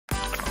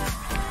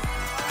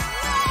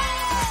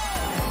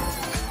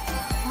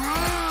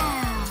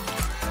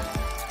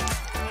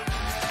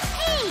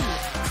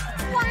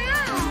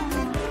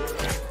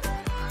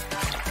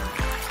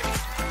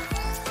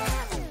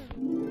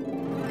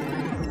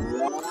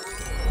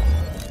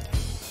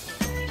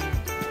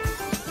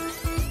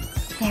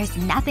There's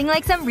nothing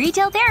like some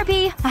retail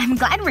therapy. I'm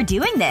glad we're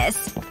doing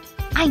this.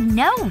 I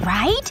know,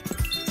 right?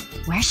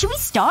 Where should we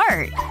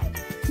start?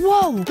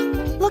 Whoa!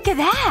 Look at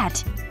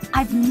that!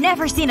 I've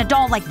never seen a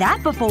doll like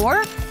that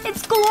before.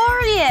 It's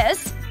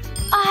glorious!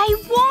 I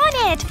want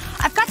it!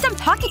 I've got some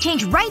pocket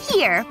change right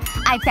here.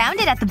 I found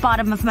it at the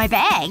bottom of my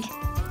bag.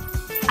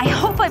 I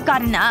hope I've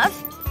got enough.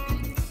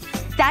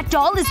 That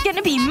doll is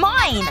gonna be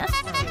mine!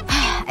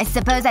 I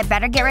suppose I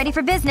better get ready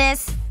for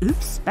business.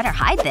 Oops, better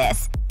hide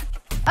this.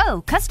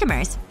 Oh,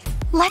 customers.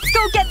 Let's go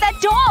get that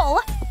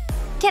doll!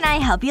 Can I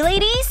help you,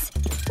 ladies?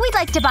 We'd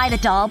like to buy the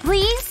doll,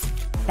 please.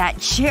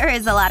 That sure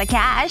is a lot of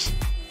cash.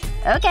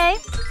 Okay.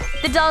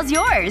 The doll's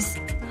yours.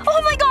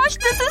 Oh my gosh,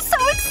 this is so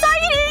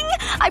exciting!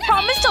 I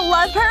promise to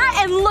love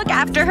her and look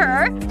after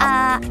her.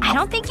 I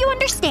don't think you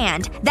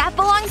understand. That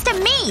belongs to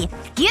me!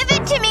 Give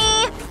it to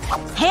me!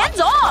 Hands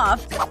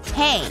off!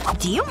 Hey,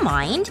 do you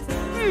mind?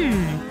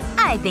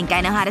 I think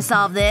I know how to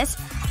solve this.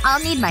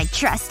 I'll need my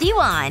trusty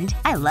wand.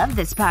 I love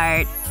this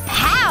part.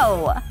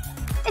 Pow!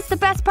 It's the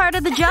best part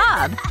of the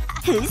job.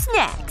 Who's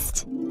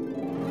next?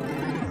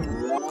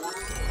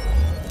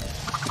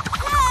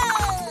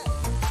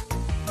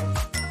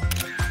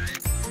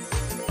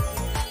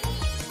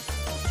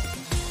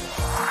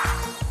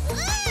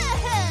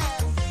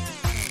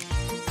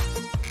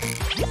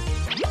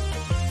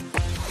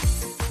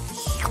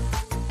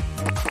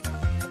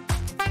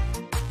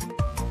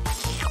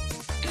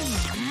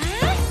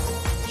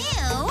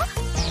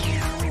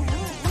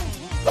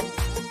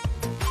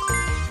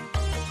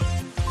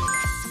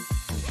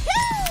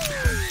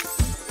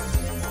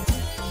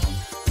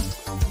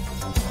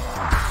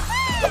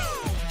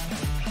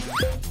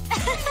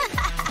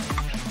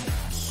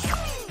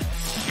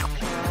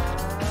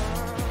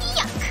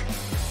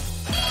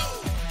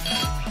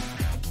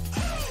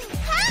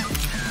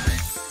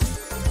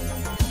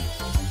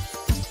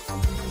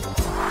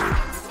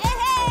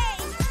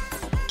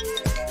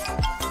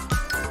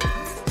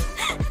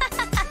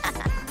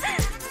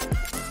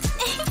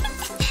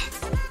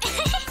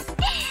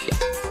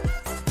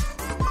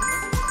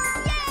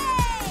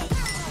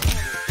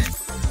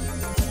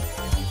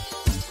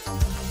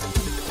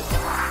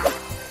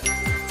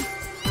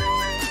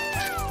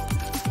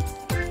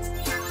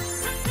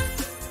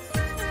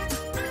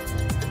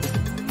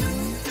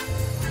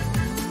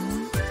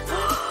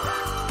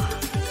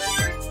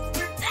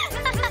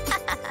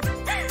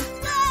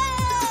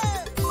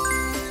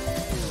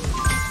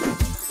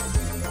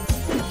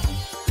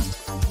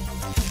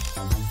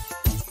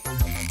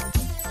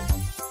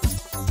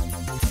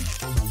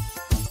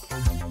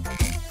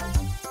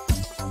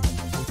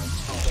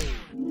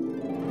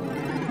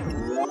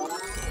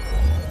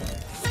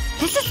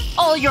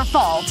 All your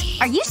fault.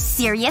 Are you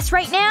serious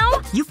right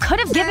now? You could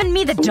have given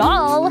me the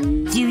doll.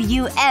 Do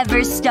you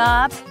ever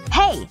stop?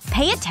 Hey,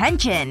 pay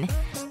attention.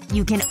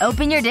 You can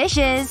open your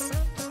dishes.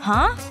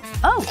 Huh?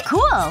 Oh,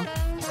 cool.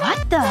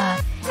 What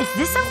the? Is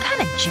this some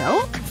kind of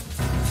joke?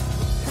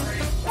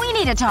 We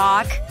need to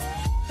talk.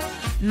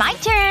 My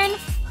turn.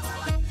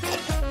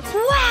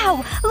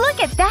 Wow! Look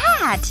at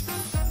that!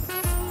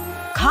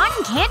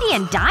 Cotton candy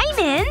and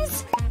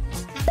diamonds?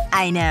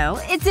 I know.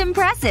 It's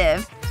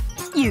impressive.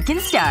 You can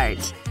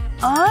start.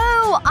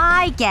 Oh,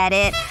 I get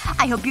it.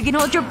 I hope you can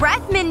hold your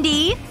breath,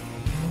 Mindy.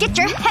 Get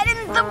your head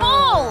in the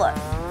bowl!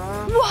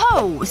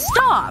 Whoa!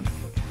 Stop!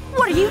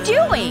 What are you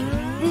doing?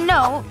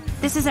 No.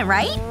 This isn't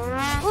right?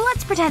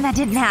 Let's pretend that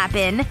didn't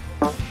happen.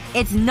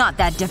 It's not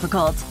that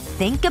difficult.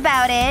 Think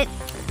about it.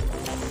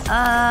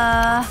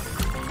 A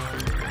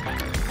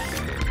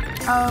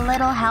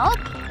little help?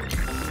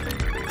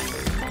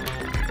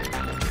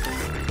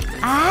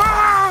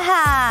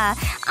 Ah!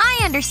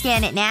 I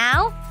understand it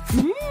now.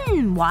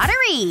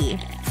 Watery.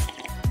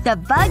 The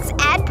bugs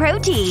add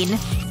protein.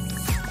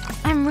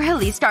 I'm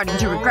really starting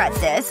to regret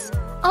this.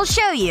 I'll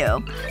show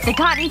you. The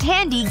cotton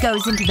candy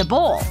goes into the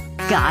bowl.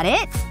 Got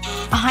it?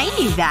 I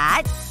knew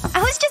that.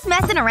 I was just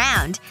messing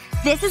around.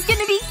 This is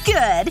gonna be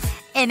good.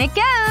 In it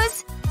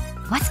goes.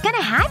 What's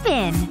gonna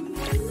happen?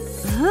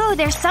 Ooh,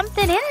 there's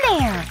something in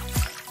there.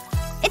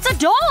 It's a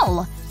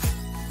doll!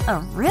 A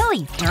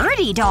really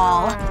dirty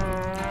doll.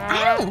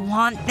 I don't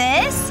want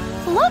this.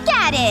 Look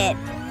at it!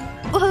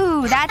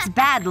 Ooh, that's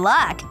bad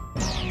luck.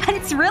 But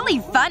it's really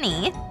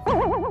funny.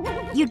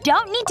 You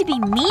don't need to be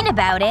mean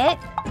about it.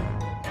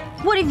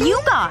 What have you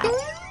got?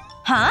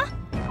 Huh?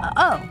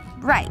 Oh,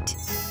 right.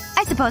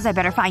 I suppose I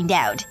better find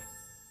out.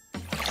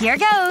 Here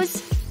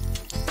goes.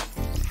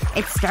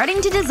 It's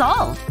starting to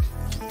dissolve.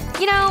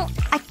 You know,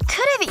 I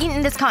could have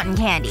eaten this cotton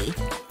candy.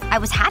 I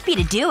was happy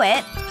to do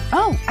it.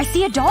 Oh, I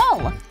see a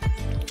doll.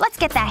 Let's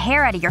get that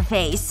hair out of your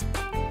face.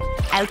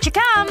 Out you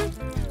come.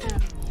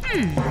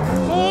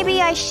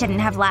 Maybe I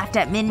shouldn't have laughed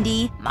at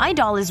Mindy. My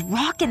doll is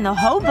rockin' the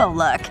hobo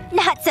look.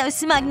 Not so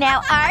smug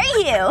now, are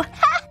you?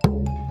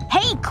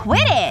 Hey,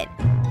 quit it!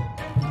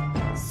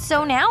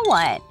 So now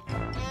what?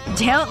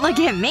 Don't look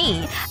at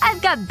me.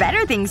 I've got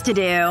better things to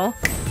do.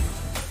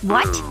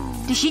 What?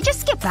 Did she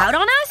just skip out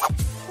on us?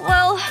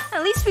 Well,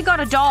 at least we got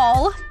a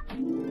doll.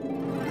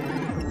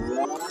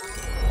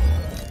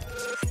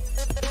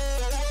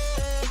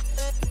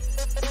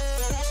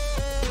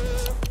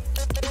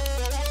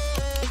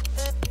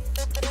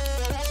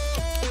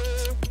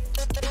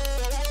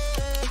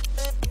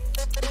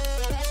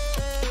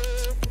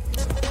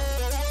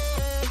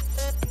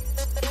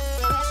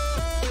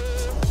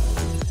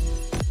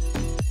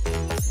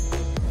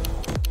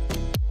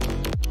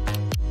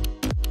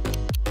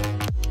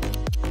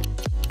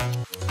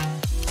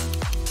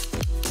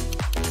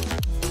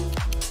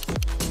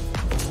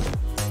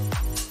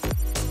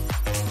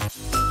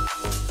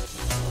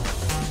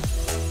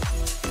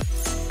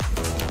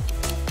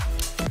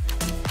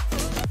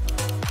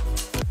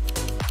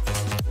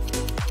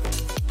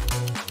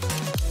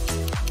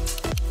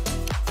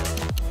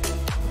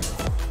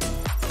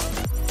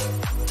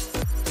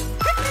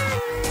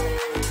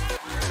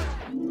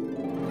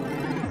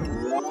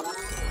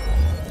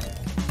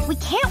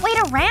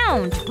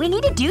 around. We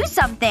need to do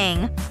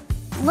something.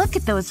 Look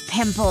at those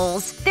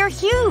pimples. They're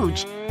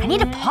huge. I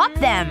need to pop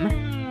them.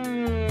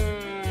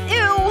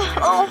 Ew.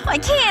 Oh, I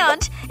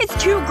can't. It's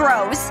too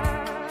gross.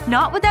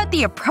 Not without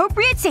the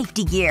appropriate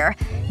safety gear.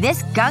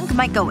 This gunk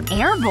might go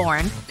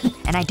airborne.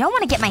 And I don't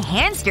want to get my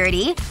hands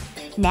dirty.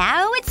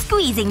 Now it's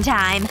squeezing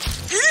time.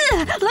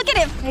 Ugh, look at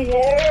him.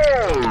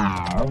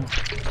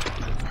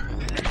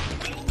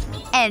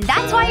 And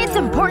that's why it's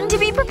important to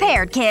be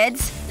prepared,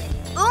 kids.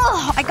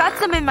 Ugh, I got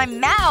some in my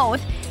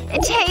mouth.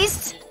 It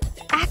tastes…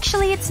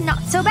 Actually, it's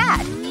not so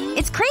bad.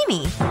 It's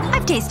creamy.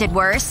 I've tasted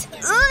worse.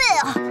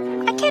 Ugh!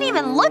 I can't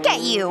even look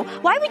at you.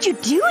 Why would you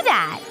do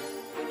that?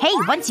 Hey,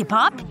 once you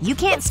pop, you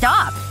can't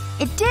stop.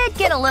 It did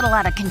get a little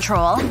out of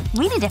control.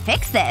 We need to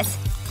fix this.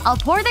 I'll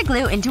pour the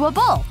glue into a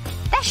bowl.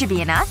 That should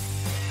be enough.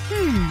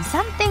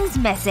 Something's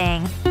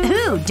missing.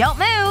 Ooh, don't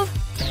move.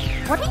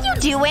 What are you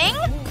doing?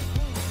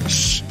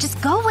 Shh,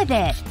 just go with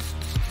it.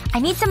 I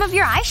need some of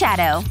your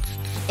eyeshadow.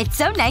 It's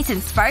so nice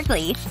and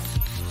sparkly.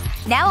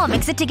 Now I'll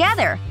mix it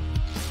together.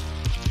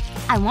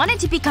 I want it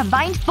to be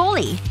combined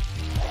fully.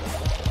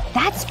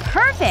 That's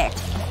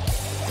perfect!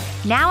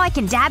 Now I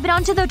can dab it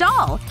onto the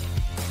doll.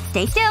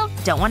 Stay still.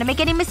 Don't want to make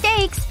any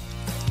mistakes.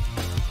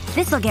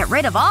 This'll get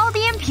rid of all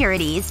the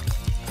impurities.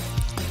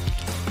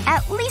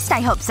 At least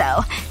I hope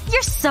so.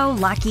 You're so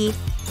lucky.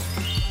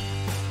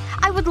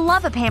 I would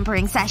love a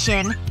pampering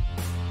session.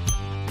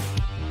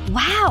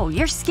 Wow,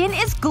 your skin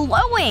is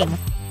glowing!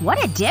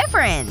 What a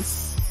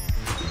difference!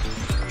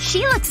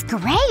 She looks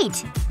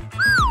great!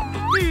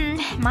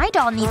 My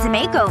doll needs a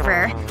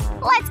makeover.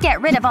 Let's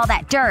get rid of all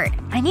that dirt.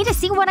 I need to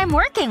see what I'm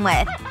working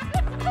with.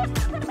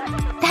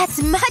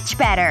 That's much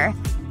better.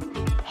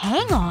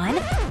 Hang on.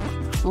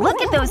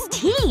 Look at those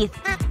teeth.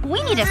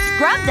 We need to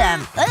scrub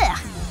them. Ugh.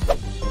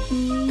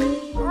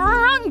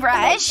 Wrong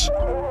brush.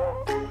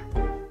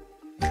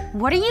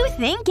 What are you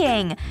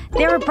thinking?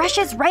 There are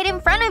brushes right in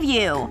front of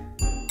you.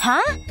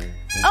 Huh?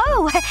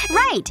 Oh,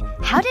 right.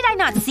 How did I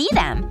not see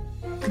them?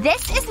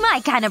 This is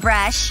my kind of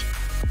brush.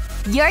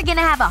 You're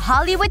gonna have a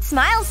Hollywood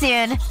smile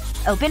soon.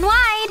 Open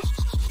wide.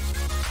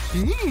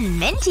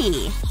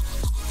 Minty.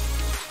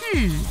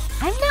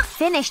 I'm not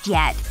finished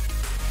yet.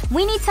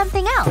 We need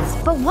something else.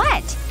 But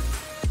what?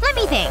 Let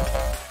me think.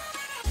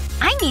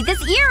 I need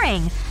this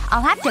earring.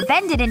 I'll have to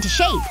bend it into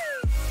shape.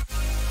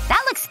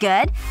 That looks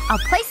good. I'll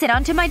place it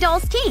onto my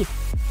doll's teeth.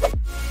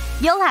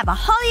 You'll have a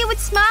Hollywood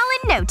smile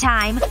in no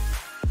time.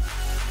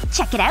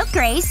 Check it out,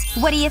 Grace.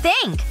 What do you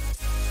think?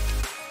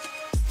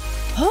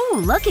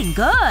 Oh, looking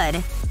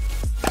good.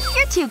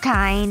 You're too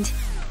kind.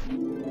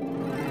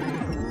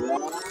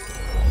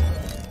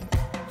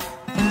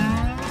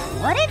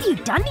 What have you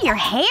done to your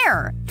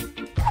hair?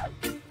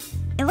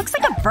 It looks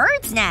like a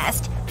bird's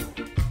nest.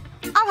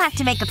 I'll have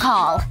to make a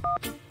call.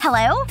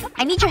 Hello?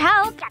 I need your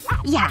help.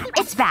 Yeah,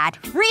 it's bad.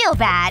 Real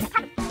bad.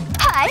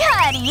 Hi,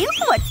 honey.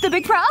 What's the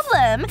big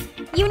problem?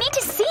 You need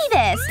to see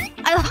this.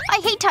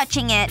 I hate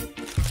touching it.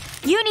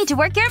 You need to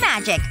work your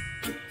magic.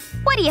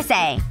 What do you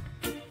say?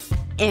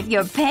 If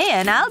you're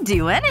paying, I'll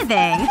do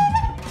anything.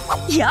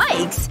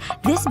 Yikes!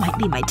 This might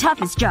be my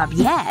toughest job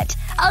yet.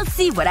 I'll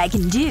see what I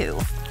can do.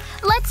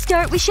 Let's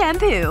start with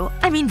shampoo.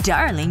 I mean,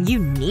 darling, you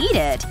need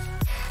it.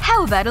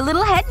 How about a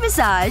little head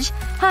massage?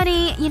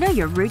 Honey, you know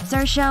your roots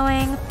are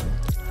showing.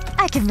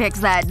 I can fix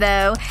that,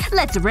 though.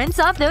 Let's rinse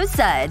off those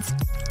suds.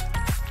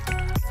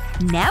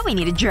 Now we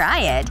need to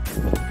dry it.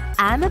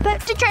 I'm about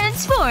to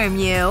transform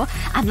you.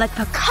 I'm like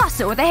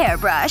Picasso with a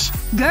hairbrush.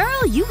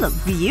 Girl, you look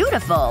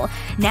beautiful.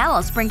 Now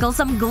I'll sprinkle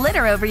some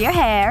glitter over your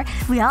hair.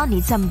 We all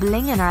need some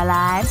bling in our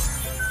lives.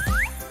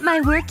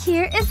 My work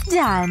here is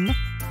done.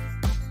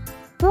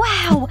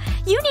 Wow!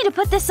 You need to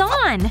put this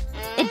on!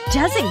 It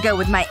doesn't go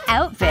with my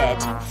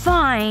outfit.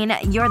 Fine.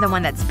 You're the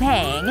one that's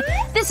paying.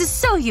 This is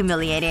so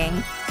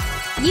humiliating.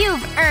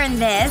 You've earned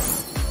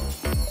this.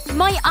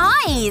 My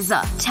eyes!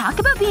 Talk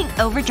about being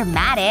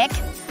overdramatic.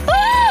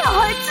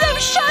 Oh, it's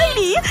so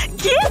shiny!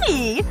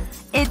 Gimme!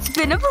 It's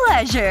been a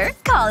pleasure.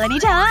 Call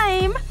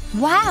anytime.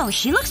 Wow,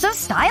 she looks so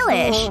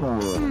stylish.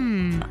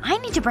 I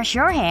need to brush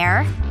your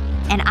hair.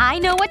 And I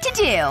know what to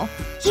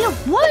do. You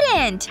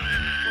wouldn't!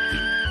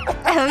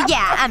 Oh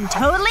yeah, I'm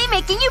totally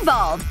making you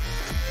bald.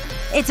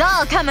 It's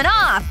all coming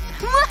off.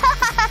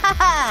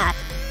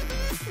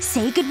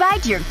 Say goodbye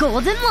to your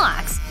golden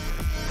locks.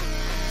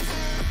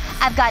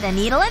 I've got a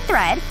needle and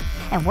thread,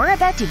 and we're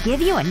about to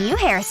give you a new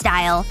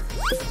hairstyle.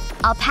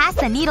 I'll pass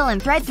the needle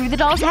and thread through the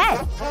doll's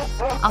head.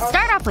 I'll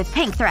start off with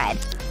pink thread.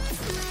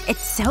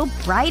 It's so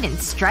bright and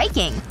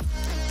striking.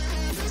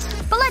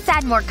 But let's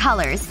add more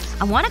colors.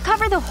 I want to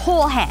cover the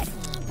whole head.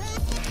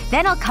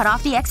 Then I'll cut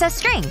off the excess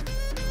string.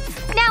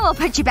 Now I'll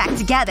put you back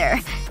together.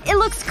 It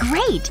looks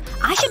great.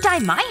 I should dye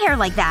my hair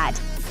like that.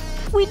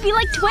 We'd be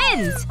like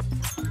twins.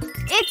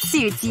 It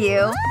suits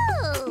you.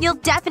 You'll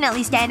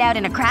definitely stand out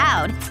in a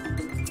crowd.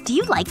 Do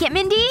you like it,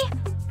 Mindy?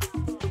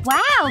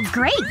 Wow,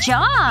 great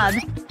job!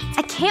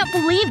 I can't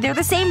believe they're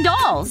the same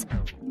dolls.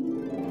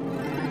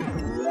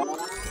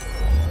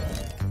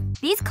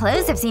 These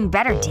clothes have seen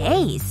better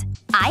days.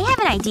 I have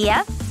an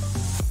idea.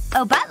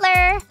 Oh,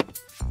 butler!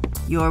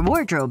 Your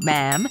wardrobe,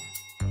 ma'am.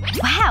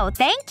 Wow,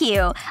 thank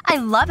you! I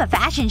love a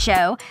fashion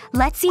show.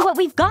 Let's see what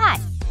we've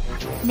got.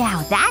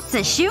 Now that's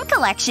a shoe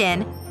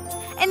collection!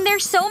 And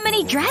there's so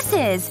many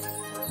dresses!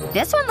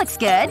 This one looks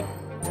good.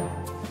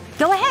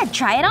 Go ahead,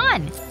 try it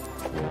on.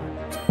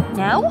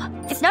 No?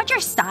 It's not your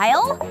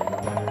style?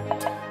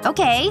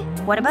 Okay,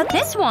 what about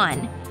this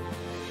one?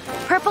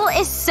 Purple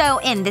is so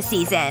in this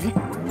season.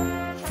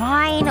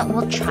 Fine,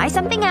 we'll try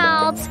something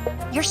else.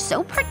 You're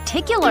so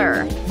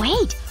particular.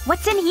 Wait,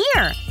 what's in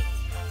here?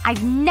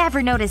 I've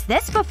never noticed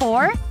this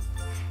before.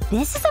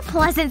 This is a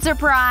pleasant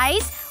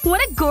surprise.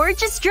 What a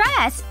gorgeous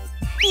dress.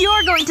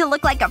 You're going to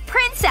look like a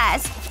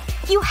princess.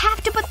 You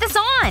have to put this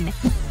on.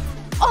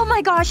 Oh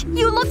my gosh,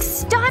 you look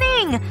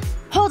stunning!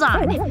 Hold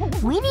on.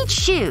 We need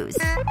shoes.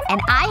 And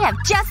I have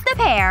just the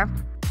pair.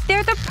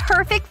 They're the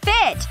perfect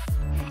fit.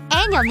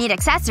 And you'll need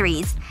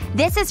accessories.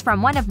 This is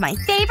from one of my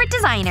favorite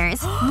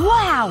designers.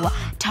 Wow!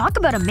 Talk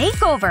about a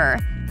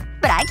makeover.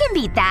 But I can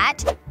beat that.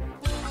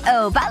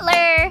 Oh,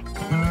 butler.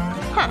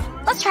 Huh.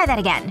 Let's try that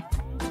again.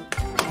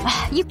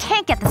 You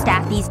can't get the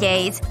staff these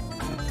days.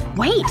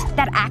 Wait,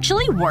 that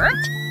actually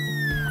worked?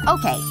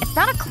 Okay, it's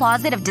not a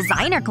closet of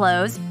designer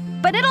clothes,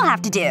 but it'll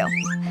have to do.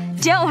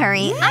 Don't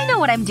hurry, I know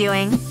what I'm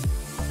doing.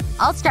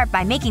 I'll start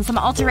by making some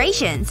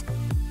alterations.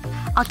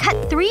 I'll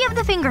cut 3 of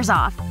the fingers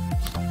off.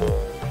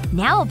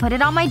 Now I'll put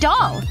it on my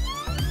doll.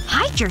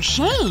 Hide your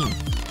shame.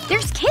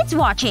 There's kids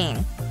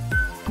watching.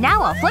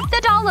 Now I'll flip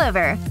the doll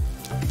over.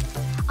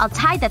 I'll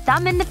tie the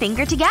thumb and the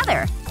finger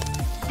together.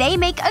 They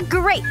make a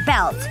great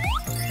belt.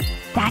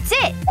 That's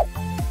it.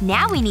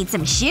 Now we need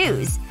some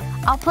shoes.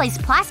 I'll place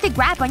plastic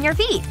wrap on your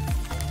feet.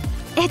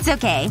 It's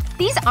okay.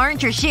 These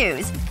aren't your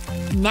shoes.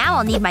 Now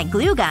I'll need my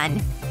glue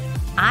gun.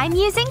 I'm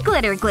using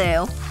glitter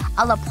glue.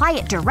 I'll apply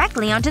it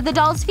directly onto the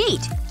doll's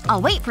feet.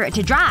 I'll wait for it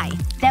to dry.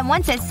 Then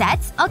once it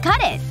sets, I'll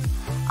cut it.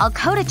 I'll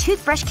coat a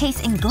toothbrush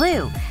case in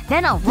glue.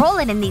 Then I'll roll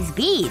it in these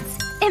beads.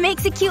 It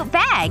makes a cute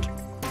bag.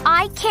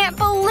 I can't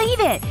believe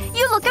it!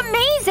 You look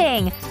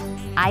amazing!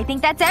 I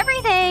think that's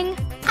everything.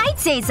 I'd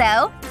say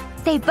so.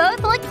 They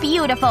both look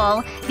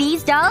beautiful.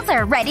 These dolls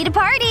are ready to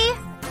party.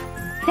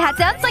 That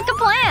sounds like a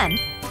plan.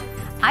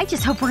 I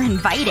just hope we're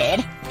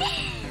invited.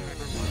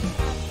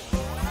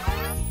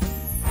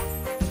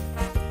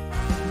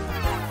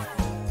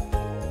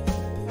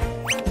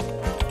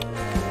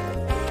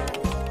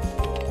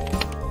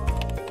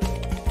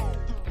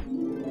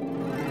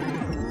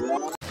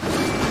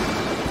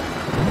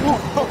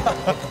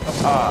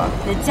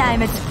 The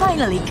time has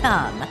finally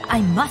come.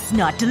 I must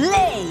not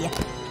delay.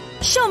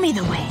 Show me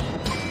the way.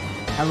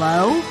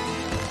 Hello?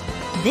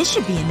 This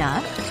should be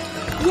enough.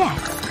 Yes,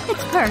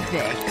 it's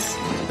perfect.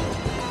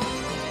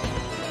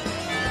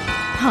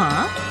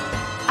 Huh?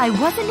 I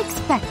wasn't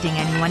expecting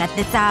anyone at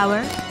this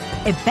hour.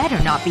 It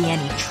better not be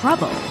any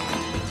trouble.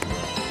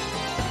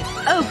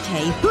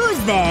 Okay,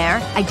 who's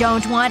there? I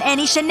don't want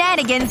any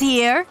shenanigans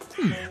here.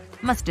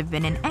 Must have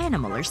been an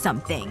animal or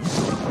something.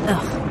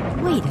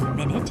 Ugh, wait a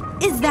minute.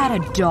 Is that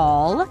a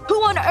doll? Who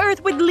on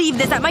earth would leave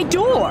this at my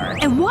door?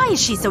 And why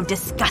is she so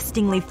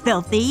disgustingly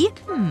filthy?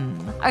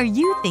 Are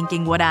you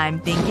thinking what I'm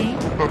thinking?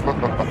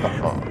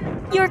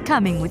 You're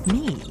coming with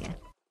me.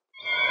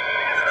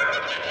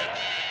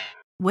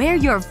 Where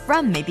you're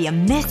from may be a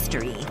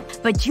mystery,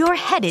 but you're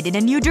headed in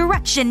a new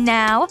direction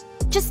now.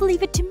 Just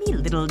leave it to me,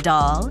 little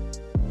doll.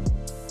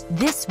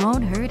 This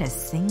won't hurt a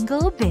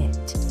single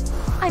bit.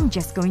 I'm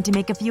just going to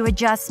make a few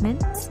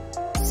adjustments.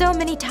 So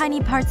many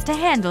tiny parts to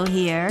handle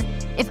here.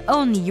 If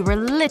only you were a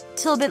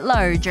little bit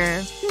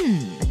larger.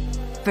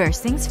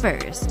 First things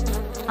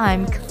first.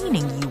 I'm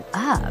cleaning you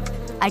up.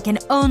 I can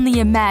only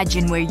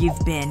imagine where you've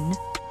been.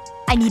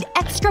 I need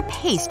extra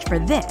paste for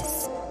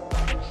this.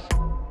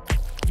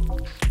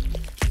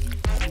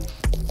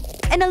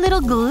 And a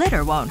little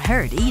glitter won't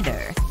hurt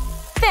either.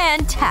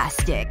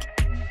 Fantastic.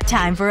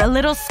 Time for a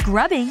little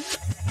scrubbing.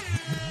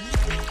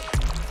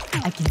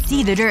 I can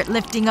see the dirt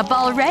lifting up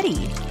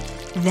already.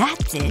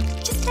 That's it.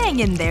 Just hang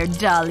in there,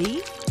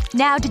 dolly.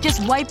 Now to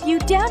just wipe you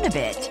down a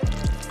bit.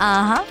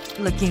 Uh-huh.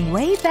 Looking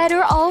way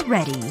better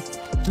already.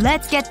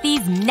 Let's get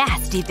these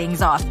nasty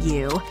things off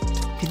you.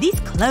 Could these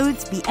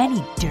clothes be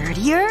any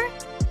dirtier?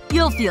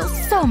 You'll feel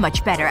so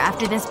much better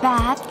after this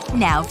bath.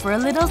 Now for a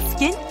little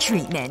skin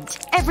treatment.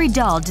 Every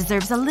doll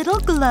deserves a little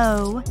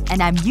glow.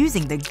 And I'm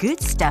using the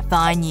good stuff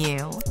on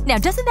you. Now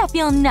doesn't that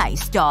feel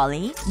nice,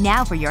 dolly?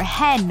 Now for your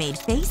handmade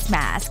face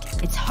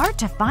mask. It's hard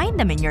to find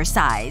them in your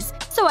size.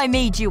 So I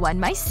made you one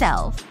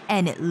myself.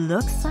 And it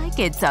looks like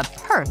it's a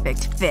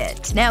perfect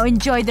fit. Now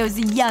enjoy those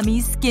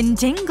yummy skin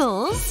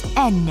tingles.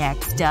 And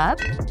next up,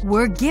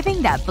 we're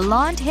giving that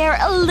blonde hair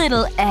a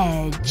little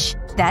edge.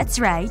 That's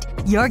right.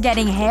 You're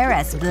getting hair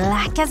as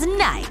black as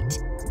night.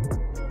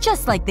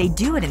 Just like they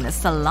do it in the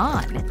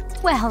salon.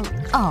 Well,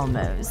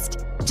 almost.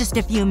 Just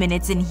a few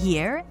minutes in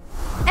here.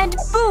 And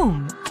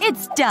boom!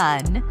 It's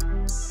done.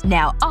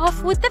 Now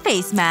off with the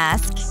face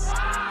mask.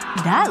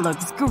 That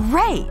looks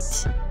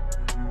great.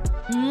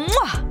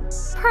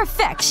 Mwah!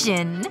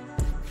 Perfection.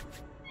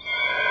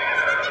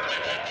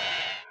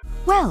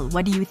 Well,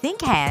 what do you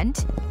think,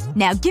 Hand?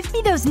 Now give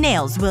me those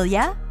nails, will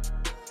ya?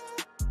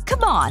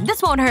 Come on,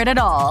 this won't hurt at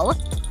all.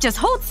 Just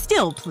hold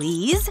still,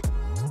 please.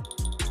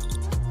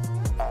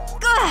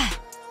 Ugh!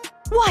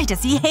 Why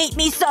does he hate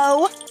me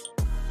so?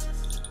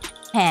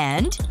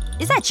 Hand?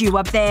 Is that you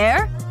up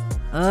there?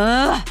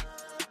 Ugh.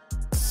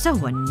 So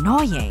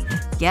annoying.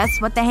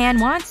 Guess what the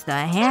hand wants, the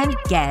hand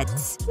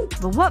gets.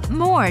 But what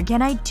more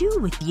can I do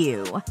with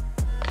you?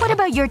 What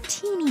about your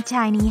teeny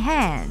tiny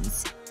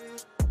hands?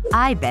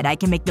 I bet I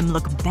can make them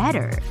look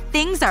better.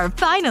 Things are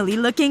finally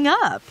looking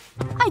up.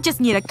 I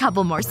just need a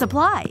couple more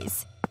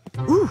supplies.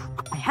 Ooh,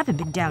 I haven't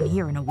been down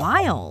here in a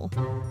while.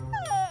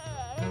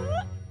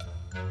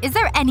 Is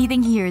there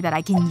anything here that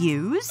I can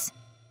use?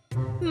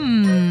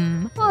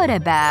 What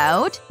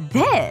about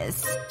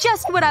this?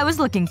 Just what I was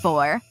looking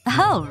for.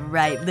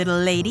 Alright, little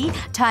lady.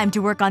 Time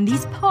to work on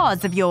these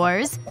paws of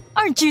yours.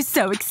 Aren't you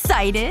so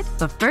excited?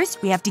 But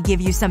first we have to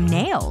give you some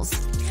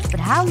nails. But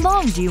how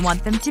long do you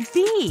want them to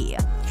be?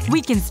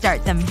 We can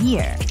start them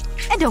here.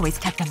 And always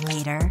cut them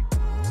later.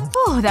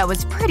 Oh, that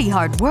was pretty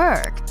hard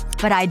work.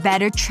 But I'd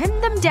better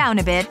trim them down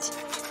a bit.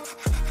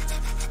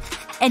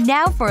 And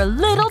now for a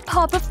little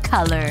pop of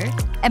color.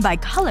 And by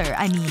color,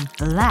 I mean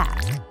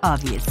black,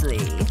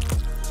 obviously.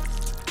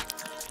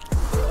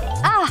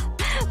 Ah!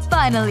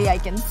 Finally I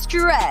can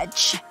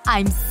stretch.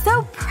 I'm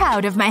so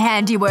proud of my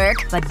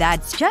handiwork. But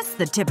that's just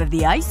the tip of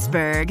the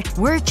iceberg.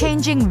 We're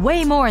changing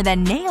way more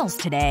than nails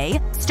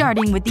today.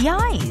 Starting with the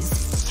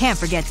eyes. Can't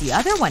forget the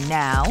other one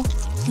now.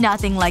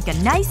 Nothing like a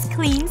nice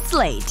clean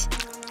slate.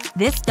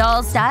 This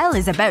doll style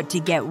is about to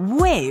get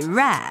way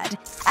rad.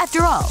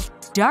 After all,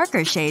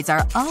 darker shades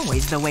are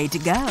always the way to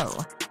go.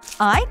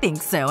 I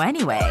think so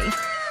anyway.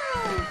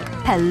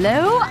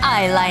 Hello,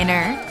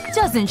 eyeliner.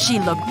 Doesn't she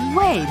look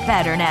way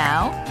better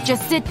now?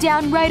 Just sit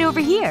down right over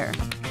here.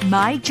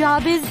 My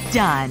job is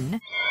done.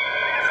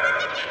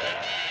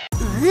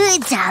 Ooh,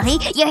 Dolly,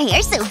 your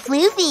hair's so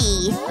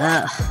floofy.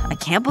 Ugh, I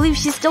can't believe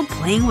she's still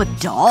playing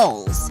with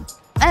dolls.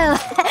 Oh,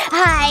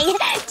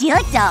 hi. Do you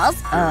like dolls?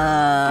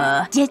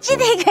 Did you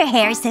think her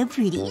hair's so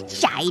pretty and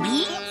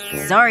shiny?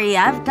 Sorry,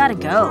 I've gotta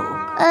go.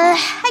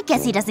 I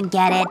guess he doesn't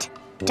get it.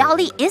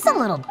 Dolly is a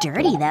little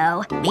dirty,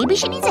 though. Maybe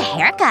she needs a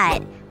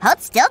haircut. Hold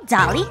still,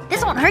 Dolly.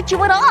 This won't hurt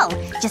you at all.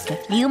 Just a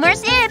few more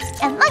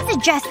snips. And let's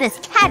adjust this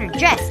tattered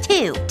dress,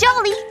 too.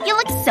 Dolly, you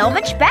look so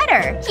much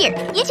better. Here,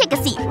 you take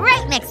a seat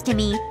right next to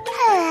me.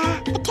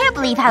 I can't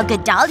believe how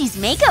good Dolly's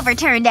makeover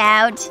turned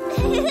out.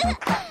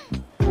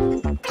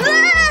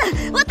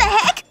 What the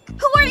heck?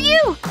 Who are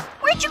you?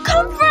 Where'd you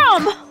come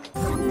from?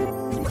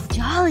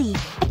 Dolly,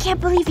 I can't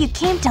believe you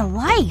came to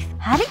life.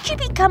 How did you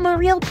become a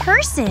real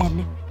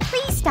person?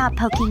 Please stop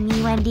poking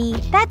me, Wendy.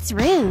 That's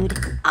rude.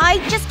 I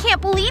just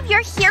can't believe you're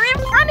here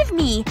in front of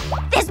me.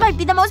 This might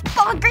be the most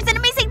bonkers and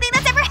amazing thing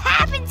that's ever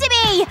happened to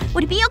me!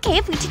 Would it be okay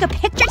if we took a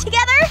picture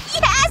together?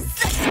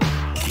 Yes!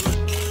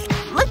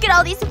 Look at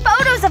all these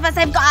photos of us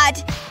I've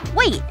got!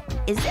 Wait,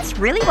 is this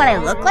really what I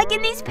look like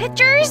in these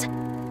pictures?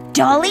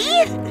 Dolly?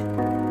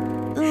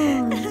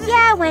 Ooh,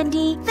 yeah,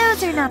 Wendy.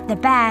 Those are not the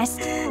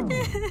best.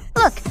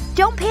 Look,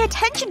 don't pay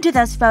attention to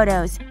those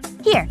photos.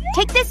 Here,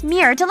 take this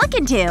mirror to look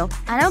into.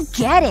 I don't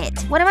get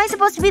it. What am I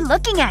supposed to be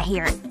looking at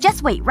here?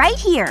 Just wait right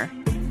here.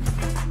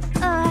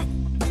 I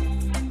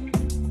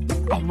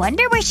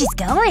wonder where she's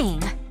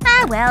going.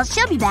 Ah, well,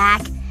 she'll be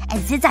back.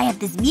 And since I have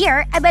this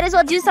mirror, I might as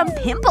well do some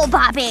pimple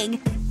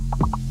popping.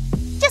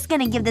 Just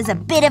gonna give this a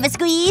bit of a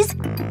squeeze.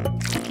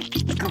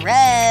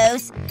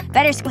 Gross.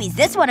 Better squeeze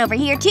this one over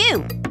here,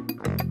 too.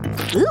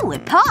 Ooh,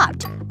 it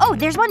popped. Oh,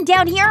 there's one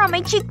down here on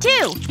my cheek,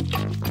 too.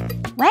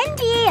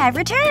 Wendy, I've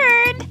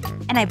returned.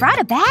 And I brought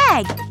a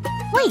bag.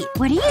 Wait,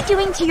 what are you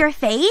doing to your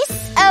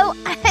face? Oh,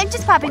 I'm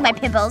just popping my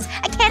pimples.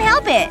 I can't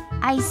help it.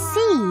 I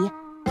see.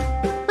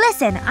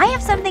 Listen, I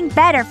have something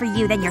better for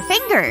you than your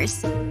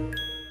fingers.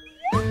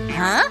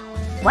 Huh?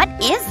 What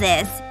is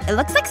this? It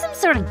looks like some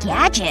sort of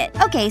gadget.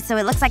 Okay, so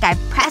it looks like I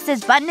press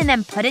this button and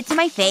then put it to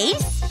my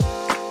face?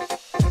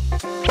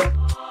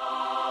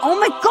 Oh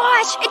my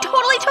gosh! It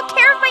totally took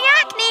care of my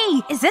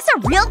acne! Is this a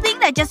real thing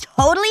that just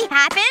totally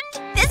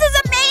happened? This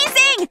is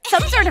amazing!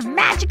 Some sort of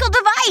magical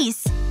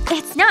device!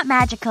 It's not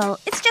magical.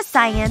 It's just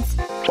science.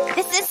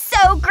 This is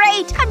so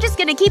great! I'm just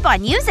gonna keep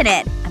on using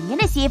it. I'm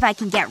gonna see if I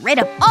can get rid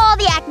of all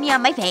the acne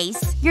on my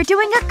face. You're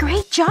doing a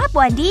great job,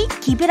 Wendy.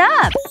 Keep it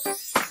up.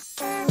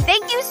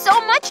 Thank you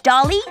so much,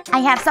 Dolly.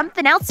 I have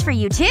something else for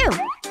you, too.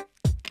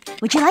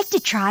 Would you like to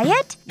try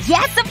it?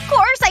 Yes, of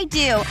course I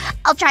do!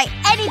 I'll try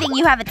anything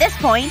you have at this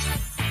point.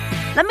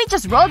 Let me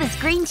just roll this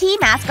green tea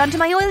mask onto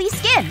my oily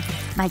skin.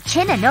 My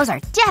chin and nose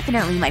are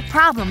definitely my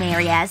problem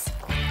areas.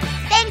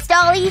 Thanks,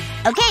 Dolly!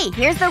 Okay,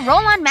 here's the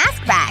roll-on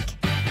mask back.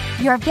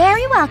 You're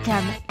very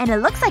welcome. And it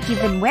looks like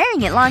you've been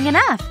wearing it long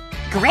enough.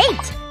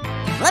 Great!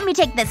 Let me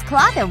take this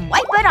cloth and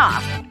wipe it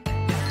off.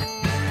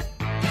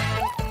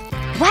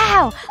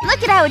 Wow!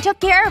 Look at how it took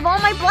care of all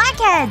my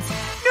blackheads!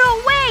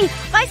 No way!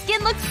 My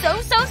skin looks so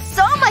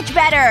much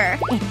better!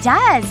 It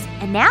does!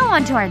 And now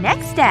on to our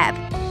next step.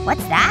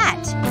 What's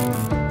that?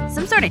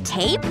 Some sort of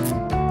tape?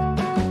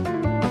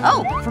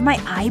 Oh, for my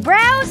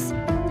eyebrows?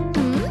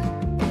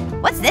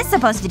 What's this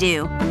supposed to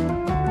do?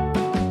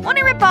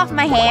 Wanna rip off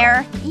my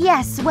hair?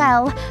 Yes,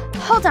 well,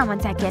 hold on 1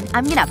 second.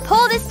 I'm gonna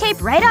pull this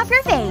tape right off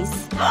your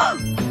face.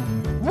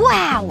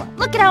 Wow!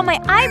 Look at how my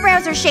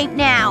eyebrows are shaped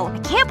now! I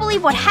can't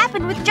believe what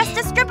happened with just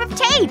a strip of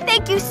tape!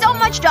 Thank you so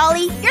much,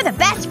 Dolly! You're the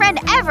best friend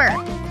ever!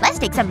 Let's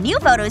take some new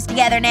photos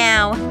together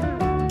now.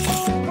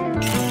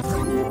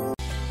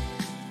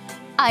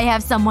 I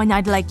have someone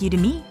I'd like you to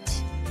meet.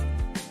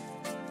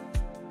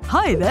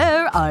 Hi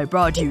there, I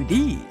brought you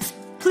these.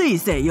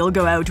 Please say you'll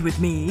go out with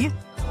me.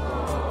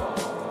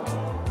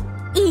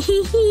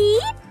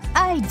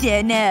 I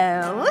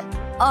dunno.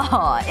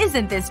 Aw,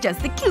 isn't this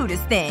just the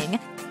cutest thing?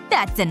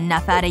 That's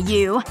enough out of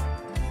you.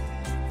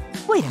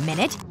 Wait a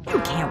minute. You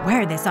can't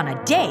wear this on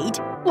a date.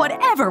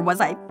 Whatever was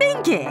I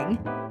thinking?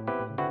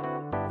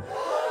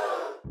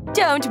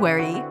 Don't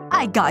worry.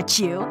 I got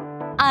you.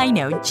 I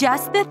know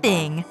just the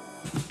thing.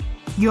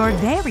 Your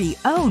very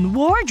own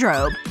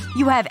wardrobe.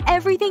 You have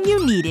everything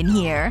you need in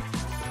here.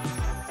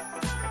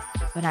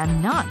 But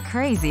I'm not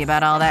crazy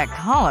about all that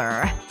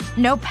color.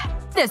 Nope.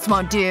 This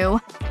won't do.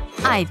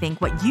 I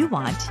think what you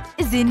want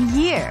is in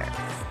here.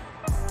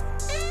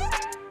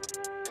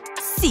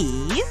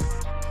 See?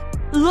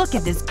 Look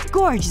at this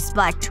gorgeous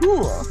black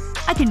tulle.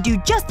 I can do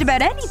just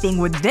about anything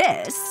with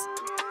this.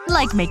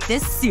 Like make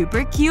this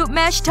super cute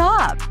mesh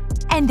top.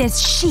 And this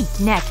chic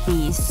neck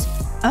piece.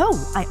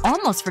 Oh, I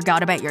almost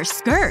forgot about your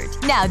skirt.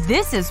 Now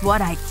this is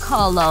what I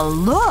call a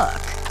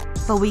look.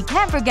 But we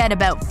can't forget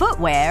about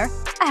footwear.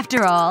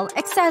 After all,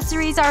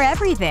 accessories are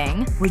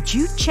everything. Would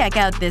you check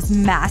out this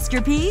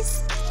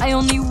masterpiece? I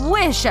only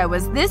wish I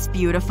was this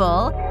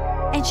beautiful.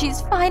 And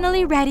she's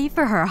finally ready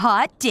for her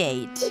hot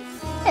date.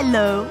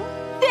 Hello.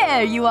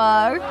 There you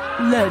are.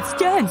 Let's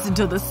dance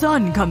until the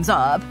sun comes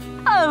up.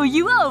 Oh,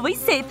 you always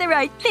say the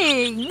right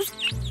things.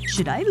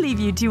 Should I leave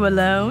you two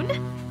alone?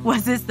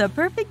 Was this the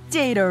perfect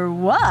date or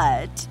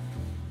what?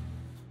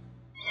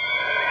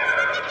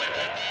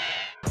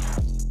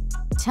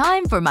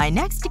 Time for my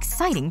next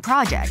exciting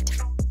project.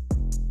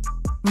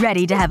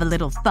 Ready to have a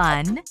little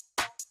fun?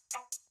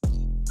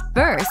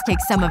 First, take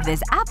some of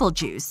this apple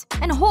juice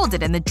and hold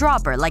it in the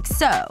dropper like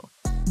so.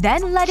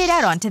 Then let it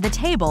out onto the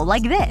table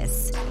like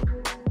this.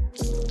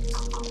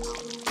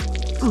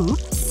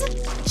 Oops.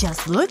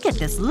 Just look at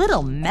this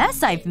little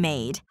mess I've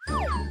made.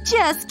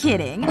 Just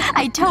kidding.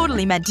 I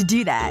totally meant to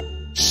do that.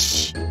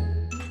 Shh.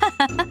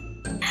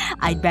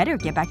 I'd better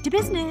get back to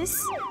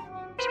business.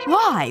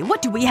 Why?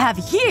 What do we have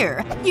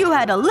here? You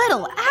had a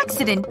little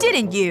accident,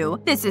 didn't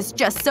you? This is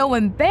just so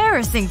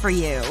embarrassing for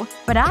you.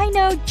 But I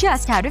know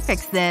just how to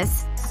fix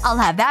this. I'll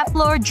have that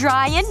floor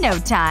dry in no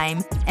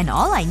time. And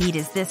all I need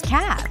is this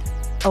cap.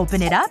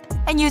 Open it up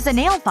and use a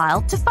nail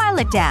file to file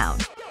it down.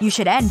 You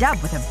should end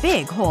up with a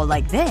big hole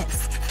like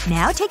this.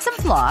 Now take some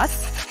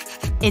floss.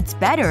 It's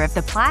better if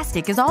the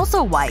plastic is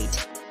also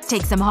white.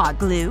 Take some hot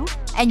glue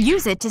and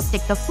use it to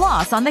stick the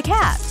floss on the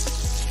cap.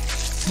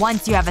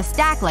 Once you have a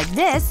stack like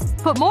this,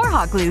 put more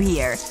hot glue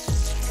here.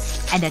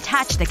 And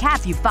attach the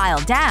cap you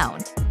filed down.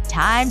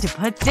 Time to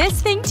put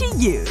this thing to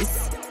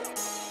use.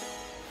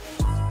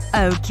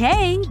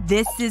 Okay,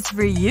 this is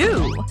for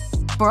you.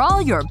 For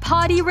all your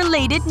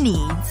potty-related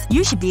needs.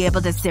 You should be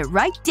able to sit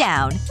right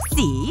down.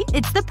 See?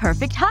 It's the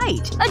perfect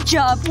height. A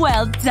job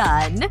well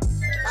done.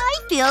 I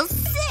feel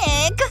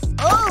sick.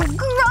 Oh,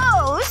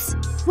 gross.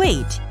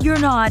 Wait, you're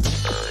not…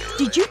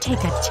 Did you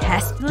take a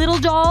test, little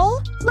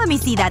doll? Let me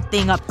see that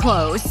thing up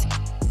close.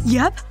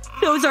 Yep,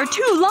 those are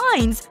 2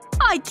 lines.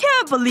 I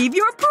can't believe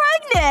you're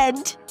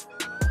pregnant!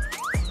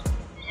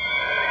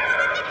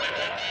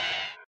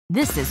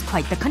 This is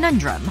quite the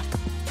conundrum.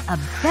 A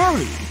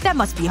belly. That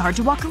must be hard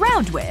to walk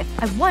around with.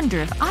 I wonder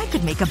if I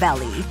could make a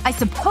belly. I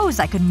suppose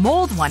I could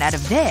mold one out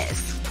of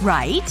this.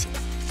 Right?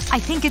 I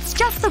think it's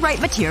just the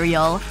right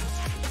material.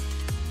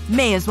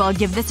 May as well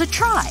give this a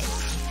try.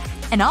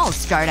 And I'll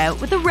start out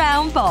with a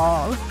round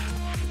ball.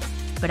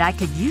 But I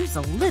could use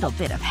a little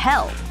bit of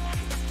help.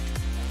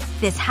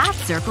 This half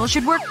circle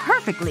should work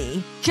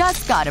perfectly.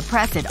 Just gotta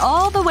press it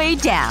all the way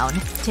down.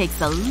 Takes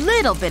a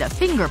little bit of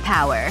finger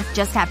power.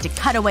 Just have to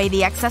cut away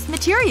the excess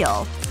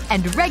material.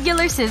 And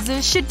regular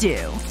scissors should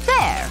do.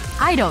 There!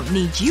 I don't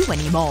need you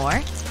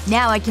anymore.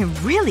 Now I can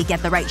really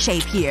get the right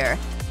shape here.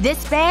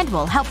 This band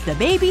will help the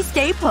baby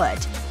stay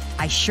put.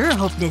 I sure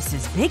hope this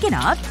is big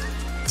enough.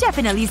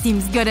 Definitely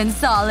seems good and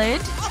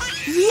solid.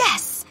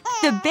 Yes!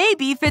 The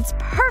baby fits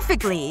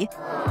perfectly.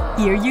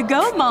 Here you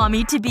go,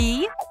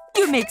 mommy-to-be.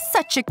 You make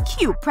such a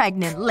cute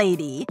pregnant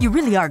lady. You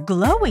really are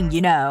glowing,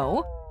 you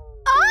know.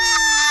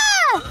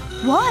 Ah!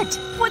 What?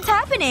 What's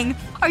happening?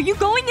 Are you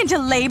going into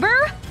labor?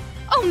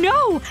 Oh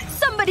no!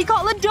 Somebody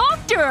call a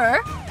doctor!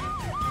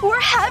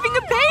 We're having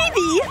a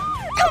baby!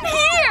 Come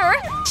here!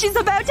 She's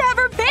about to have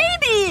her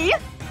baby!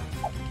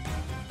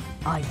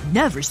 I've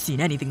never seen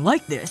anything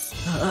like this.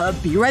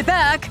 Be right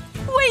back.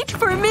 Wait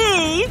for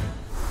me!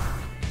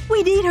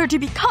 We need her to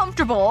be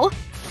comfortable.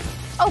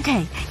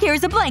 Okay,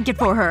 here's a blanket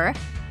for her.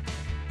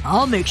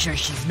 I'll make sure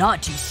she's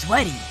not too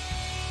sweaty.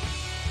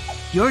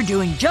 You're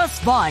doing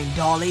just fine,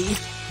 Dolly.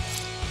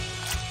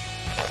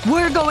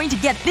 We're going to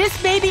get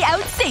this baby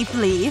out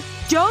safely.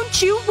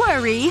 Don't you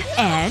worry.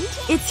 And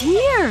it's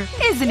here.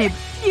 Isn't it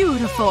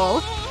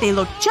beautiful? They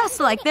look just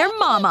like their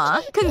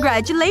mama.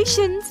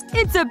 Congratulations.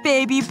 It's a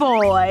baby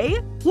boy.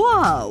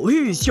 Wow,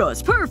 he's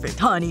just perfect,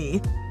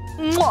 honey.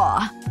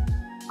 Mwah.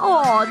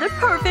 Aw, the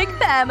perfect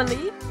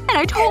family. And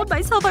I told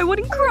myself I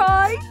wouldn't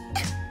cry.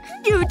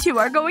 You two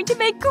are going to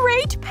make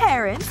great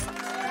parents.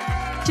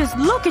 Just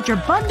look at your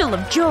bundle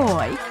of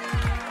joy.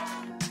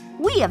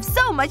 We have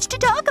so much to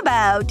talk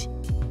about.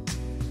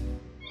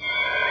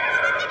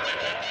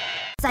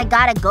 I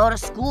gotta go to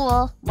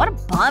school. What a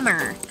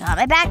bummer. Got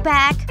my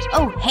backpack.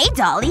 Oh, hey,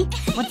 Dolly.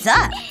 What's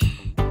up?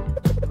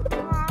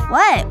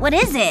 What? What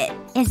is it?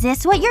 Is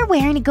this what you're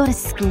wearing to go to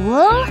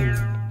school?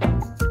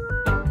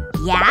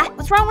 Yeah?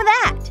 What's wrong with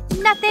that?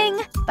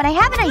 Nothing. But I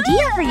have an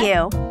idea for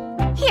you.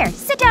 Here,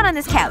 sit down on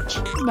this couch.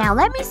 Now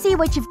let me see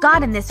what you've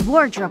got in this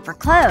wardrobe for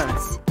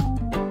clothes.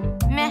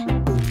 Meh.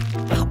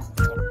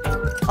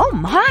 Oh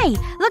my!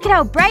 Look at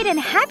how bright and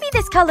happy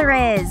this color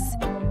is!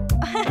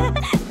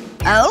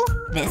 Oh?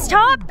 This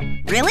top?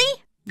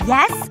 Really?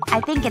 Yes,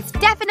 I think it's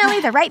definitely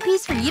the right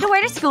piece for you to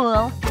wear to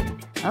school.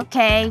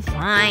 Okay,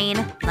 fine.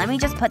 Let me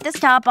just put this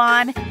top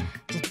on.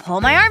 Just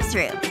pull my arms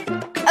through.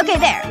 Okay,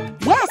 there.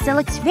 Yes, it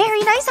looks very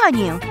nice on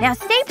you. Now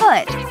stay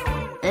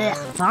put. Ugh,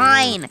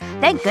 fine.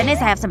 Thank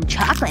goodness I have some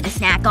chocolate to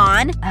snack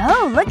on.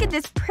 Oh, look at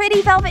this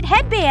pretty velvet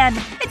headband.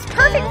 It's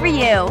perfect for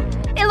you.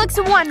 It looks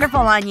wonderful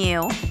on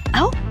you.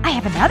 Oh, I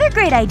have another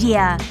great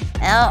idea.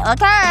 Oh,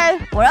 okay.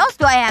 What else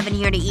do I have in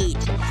here to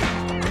eat?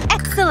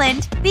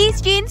 Excellent.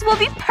 These jeans will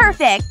be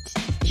perfect.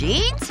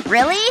 Jeans?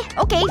 Really?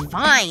 Okay,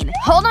 fine.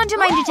 Hold on to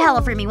my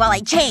Nutella for me while I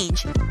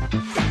change.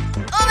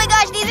 Oh my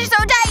gosh, these are so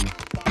tight!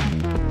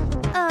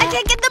 I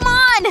can't get them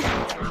on!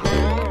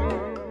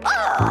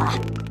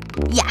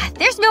 Ugh. Yeah,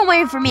 there's no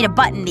way for me to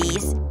button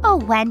these. Oh,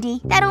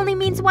 Wendy, that only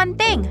means one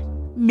thing.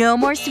 No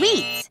more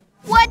sweets.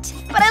 What?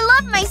 But I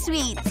love my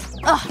sweets!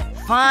 Ugh,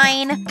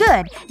 fine.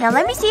 Good. Now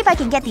let me see if I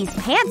can get these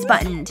pants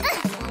buttoned.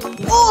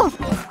 Ooh!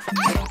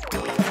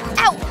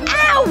 Ow!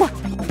 Ow!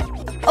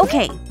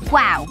 Okay,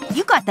 wow.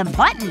 You got them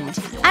buttoned.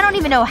 I don't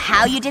even know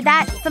how you did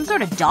that. Some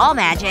sort of doll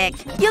magic.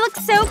 You look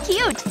so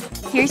cute.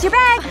 Here's your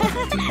bag.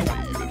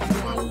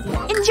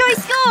 Enjoy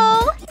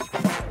school!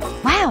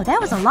 Wow, that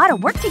was a lot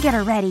of work to get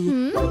her ready.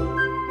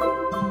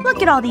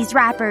 Look at all these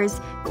wrappers.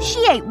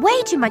 She ate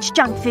way too much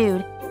junk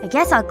food. I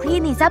guess I'll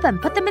clean these up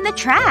and put them in the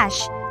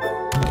trash.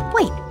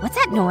 Wait, what's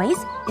that noise?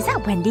 Is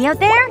that Wendy out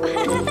there?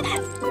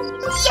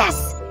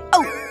 Yes!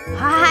 Oh,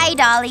 hi,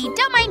 Dolly.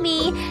 Don't mind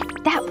me.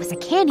 That was a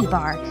candy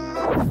bar.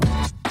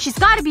 She's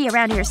gotta be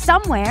around here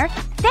somewhere.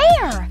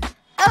 There!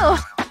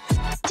 Oh,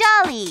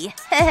 Dolly.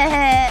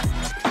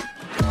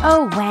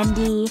 Oh,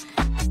 Wendy.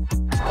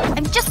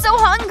 I'm just so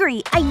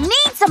hungry. I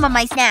need some of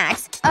my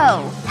snacks.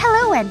 Oh,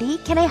 hello, Wendy.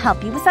 Can I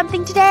help you with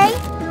something today?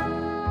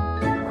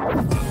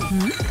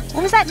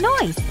 What was that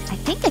noise? I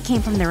think it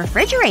came from the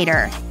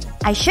refrigerator.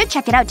 I should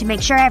check it out to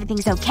make sure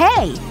everything's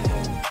okay.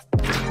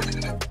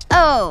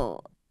 Oh.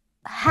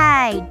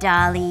 Hi,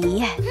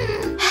 Dolly.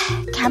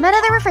 Come out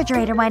of the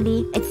refrigerator,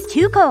 Wendy. It's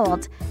too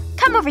cold.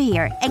 Come over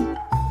here and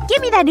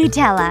give me that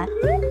Nutella.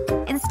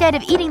 Instead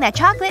of eating that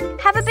chocolate,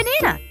 have a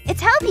banana.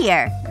 It's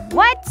healthier.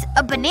 What?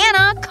 A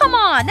banana? Come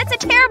on, that's a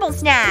terrible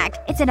snack.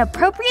 It's an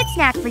appropriate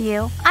snack for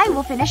you. I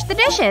will finish the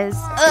dishes.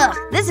 Ugh,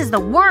 this is the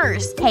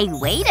worst. Hey,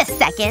 wait a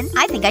second.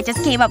 I think I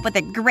just came up with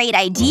a great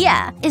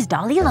idea. Is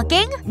Dolly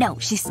looking? No,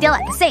 she's still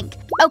at the sink.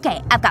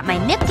 Okay, I've got my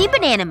nifty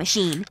banana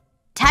machine.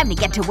 Time to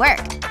get to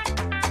work.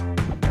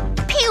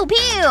 Pew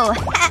pew!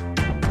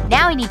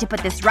 Now I need to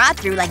put this rod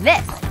through like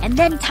this, and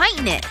then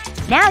tighten it.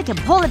 Now I can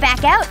pull it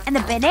back out, and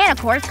the banana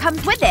cord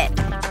comes with it.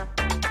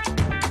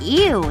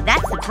 Ew,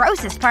 that's the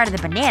grossest part of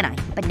the banana.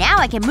 But now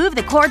I can move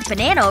the cord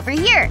banana over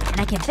here, and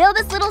I can fill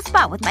this little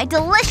spot with my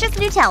delicious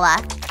Nutella.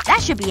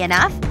 That should be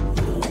enough.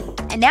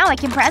 And now I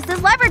can press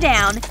this lever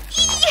down.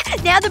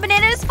 Eee! Now the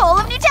banana is full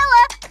of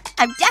Nutella!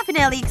 I'm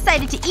definitely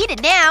excited to eat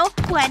it now.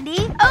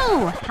 Wendy?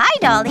 Oh, hi,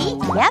 Dolly.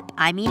 Yep,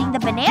 I'm eating the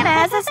banana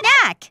as a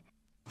snack.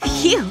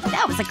 Phew,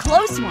 that was a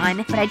close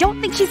one. But I don't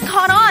think she's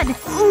caught on.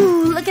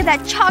 Ooh, look at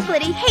that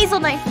chocolatey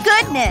hazelnut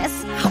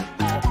goodness.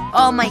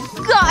 Oh my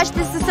gosh,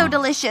 this is so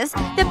delicious.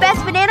 The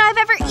best banana I've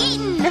ever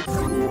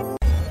eaten!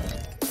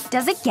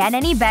 Does it get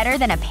any better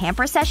than a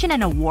pamper session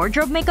and a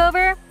wardrobe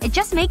makeover? It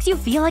just makes you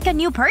feel like a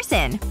new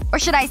person. Or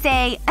should I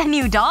say, a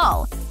new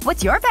doll.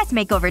 What's your best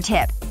makeover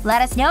tip?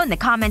 Let us know in the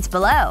comments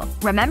below.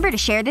 Remember to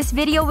share this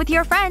video with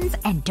your friends,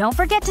 and don't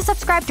forget to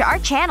subscribe to our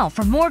channel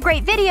for more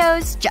great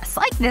videos just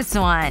like this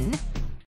one.